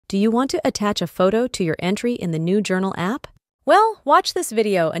Do you want to attach a photo to your entry in the new journal app? Well, watch this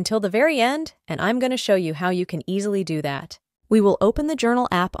video until the very end, and I'm going to show you how you can easily do that. We will open the journal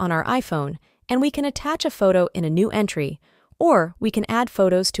app on our iPhone, and we can attach a photo in a new entry, or we can add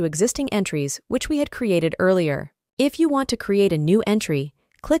photos to existing entries which we had created earlier. If you want to create a new entry,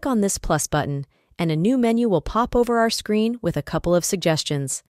 click on this plus button, and a new menu will pop over our screen with a couple of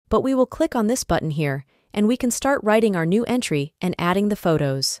suggestions. But we will click on this button here, and we can start writing our new entry and adding the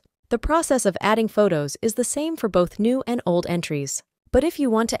photos. The process of adding photos is the same for both new and old entries. But if you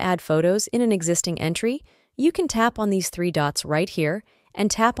want to add photos in an existing entry, you can tap on these three dots right here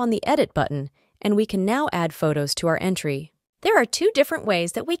and tap on the Edit button, and we can now add photos to our entry. There are two different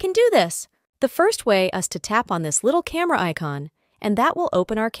ways that we can do this. The first way is to tap on this little camera icon, and that will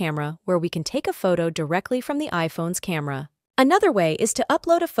open our camera where we can take a photo directly from the iPhone's camera. Another way is to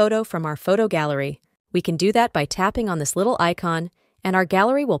upload a photo from our photo gallery. We can do that by tapping on this little icon, and our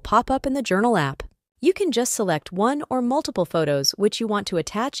gallery will pop up in the journal app. You can just select one or multiple photos which you want to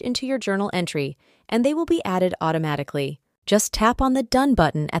attach into your journal entry, and they will be added automatically. Just tap on the Done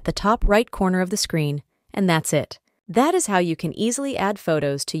button at the top right corner of the screen, and that's it. That is how you can easily add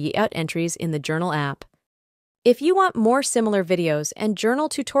photos to Yeout entries in the journal app. If you want more similar videos and journal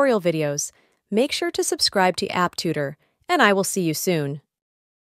tutorial videos, make sure to subscribe to App Tutor, and I will see you soon.